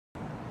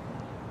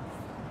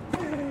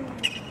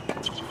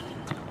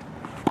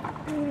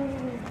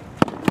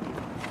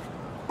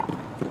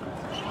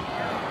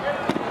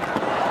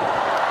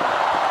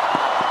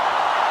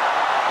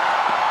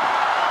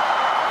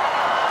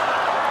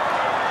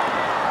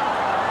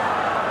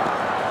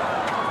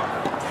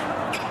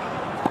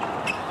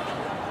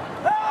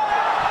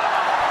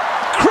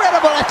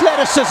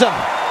athleticism,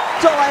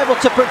 still able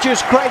to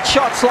produce great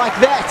shots like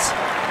that.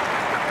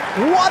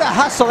 What a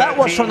hustle that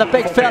was from the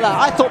big fella.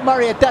 I thought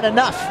Murray had done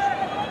enough.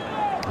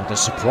 And the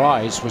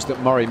surprise was that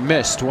Murray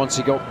missed once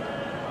he got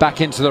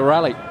back into the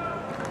rally.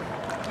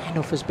 And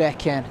off his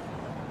backhand.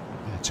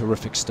 Yeah,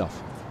 terrific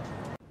stuff.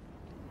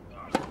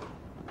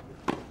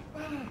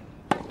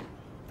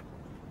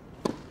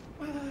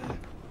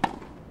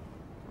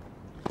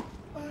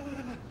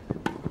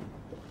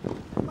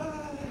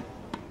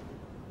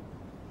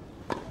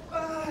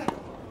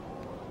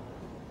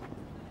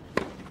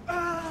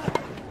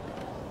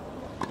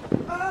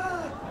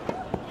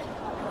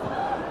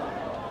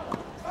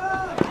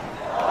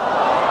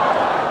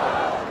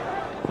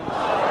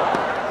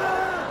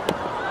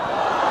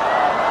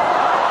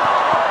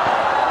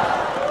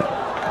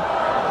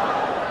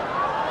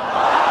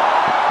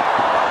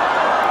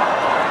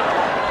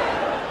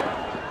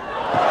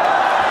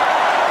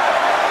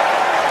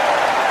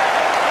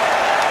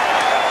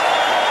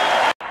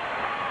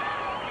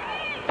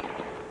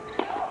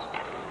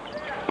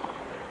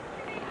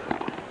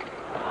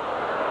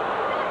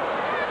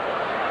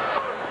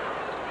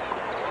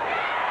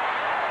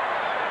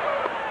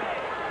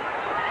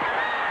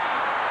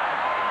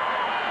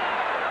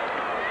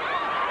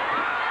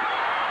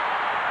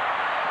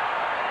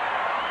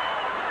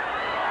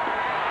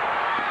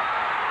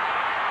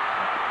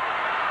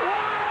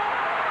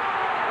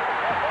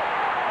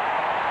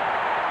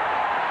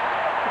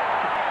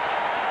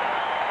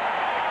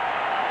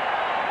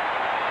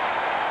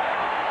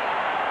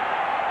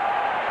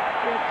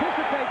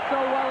 Anticipates so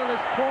well at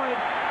this point.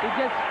 He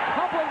gets a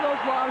couple of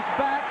those lobs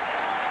back,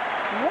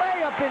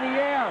 way up in the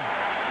air.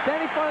 Then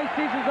he finally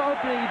sees his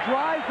opening. He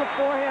drives the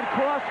forehand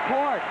cross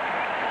court.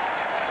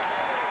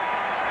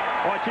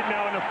 Watch it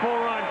now in the full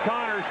run.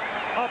 Connors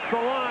up the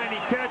line.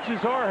 He catches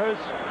Orhus.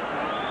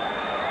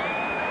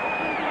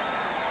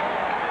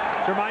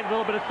 Reminds a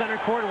little bit of center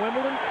court at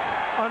Wimbledon.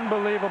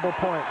 Unbelievable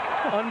point.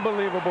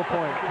 Unbelievable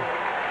point.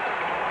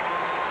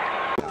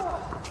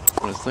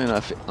 Pour l'instant, il en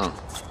a fait un.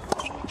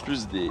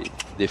 Plus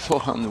des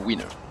forehand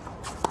winners.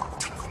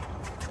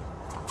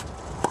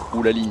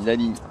 Ou la ligne, la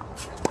ligne.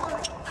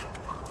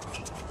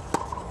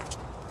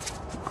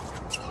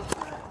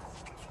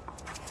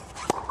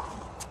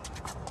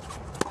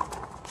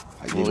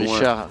 Bon,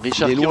 Richard il est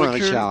qui loin,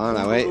 recule. Richard, hein,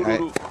 là, ouais.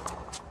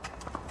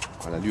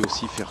 Voilà, lui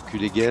aussi fait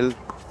reculer Gale.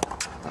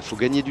 Il faut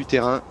gagner du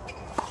terrain.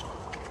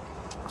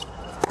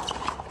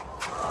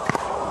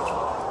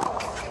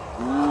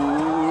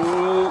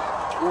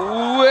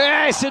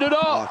 Ouais, c'est dedans.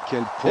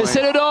 Oh, et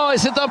c'est dedans, et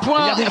c'est un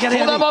point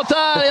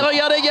fondamental. Et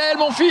regardez Gaël,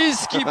 mon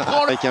fils, qui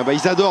prend le... Bah,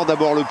 ils adorent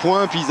d'abord le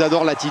point, puis ils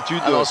adorent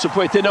l'attitude. Alors, ce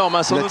point est énorme,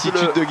 hein, sans doute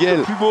l'attitude de Gaël.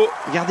 le plus beau.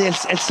 Regardez,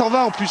 elle s'en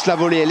va en plus la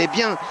volée. Elle est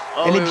bien,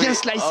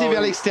 slicée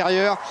vers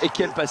l'extérieur. Et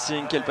quel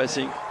passing, quel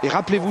passing. Et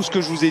rappelez-vous ce que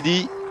je vous ai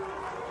dit.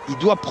 Il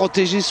doit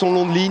protéger son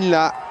long de ligne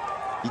là.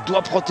 Il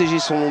doit protéger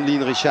son long de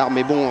ligne, Richard.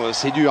 Mais bon,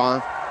 c'est dur,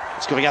 hein.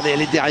 Parce que regardez,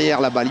 elle est derrière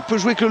la balle. Il peut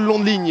jouer que le long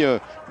de ligne.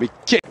 Mais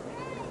quel...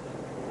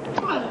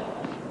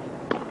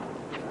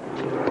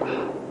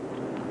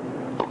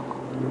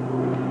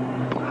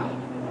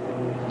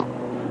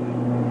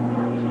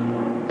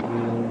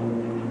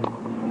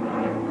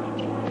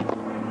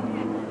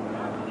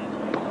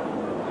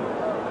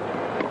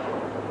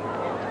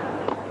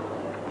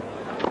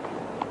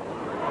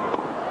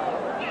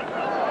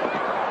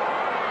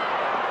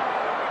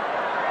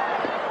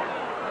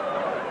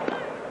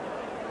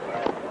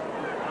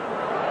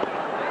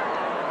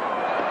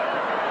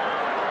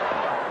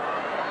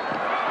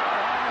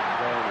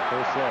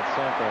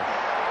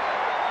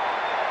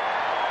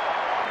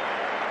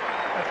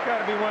 That's got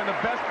to be one of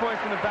the best points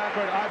in the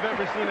backcourt I've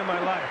ever seen in my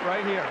life,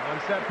 right here on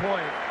set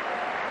point.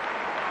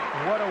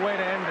 What a way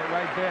to end it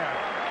right there.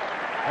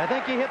 I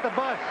think he hit the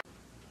bus.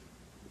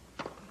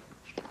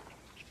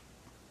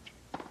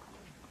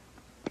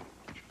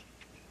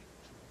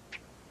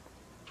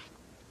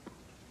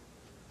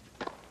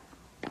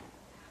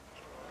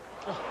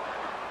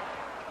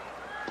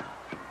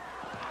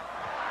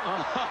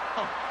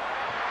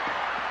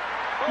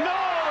 No!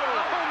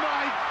 Oh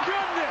my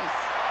goodness!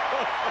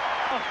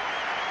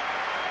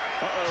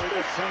 Uh-oh, we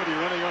got somebody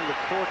running on the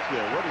court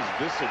here. What is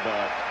this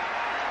about?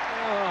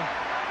 Oh,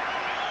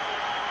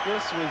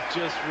 this was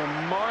just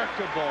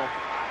remarkable.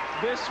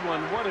 This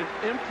one, what an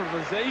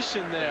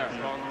improvisation there.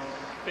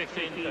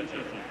 15-13.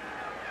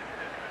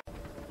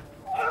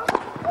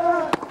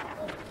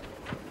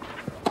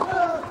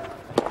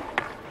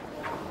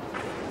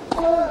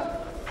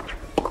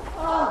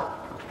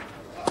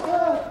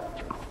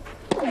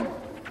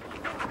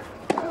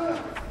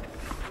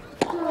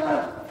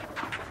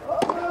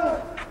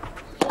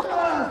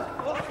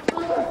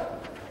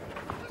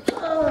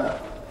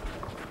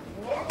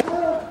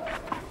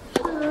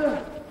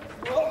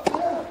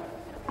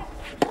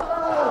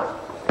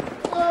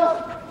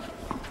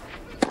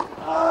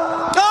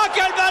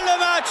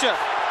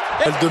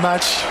 Balle de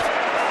match.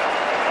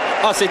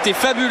 Ah, c'était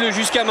fabuleux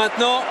jusqu'à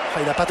maintenant.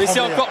 Il a pas et c'est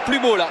tremblé, encore plus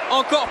beau là,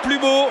 encore plus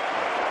beau.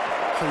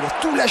 Il a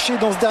tout lâché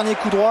dans ce dernier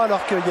coup droit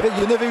alors qu'il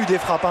y en avait eu des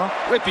frappes, hein,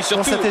 Oui, puis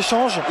surtout, dans cet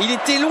échange. il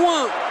était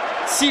loin.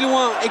 si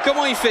loin. Et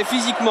comment il fait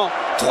physiquement?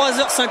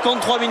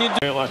 3h53 minutes.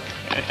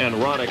 And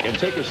Roddick, and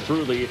take us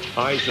through the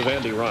eyes of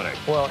Andy Roddick.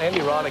 Well, Andy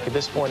Roddick at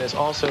this point has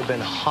also been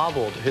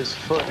hobbled. His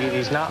foot,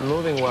 he's not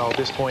moving well at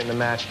this point in the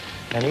match,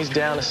 and he's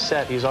down a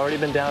set. He's already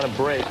been down a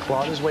break,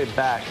 clawed his way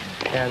back,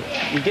 and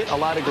you get a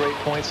lot of great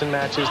points in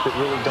matches that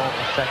really don't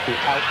affect the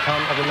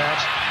outcome of a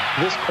match.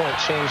 This point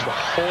changed the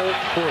whole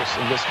course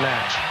of this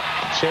match.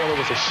 Shayla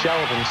was a shell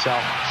of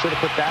himself, should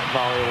have put that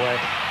volley away,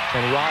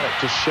 and Roddick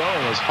just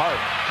showing his heart.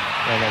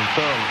 And then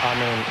boom, I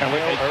mean,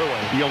 Will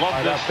Irwin, you love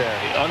right this. up there.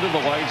 Under the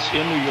lights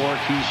in New York,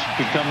 he's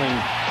becoming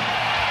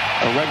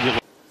a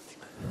regular.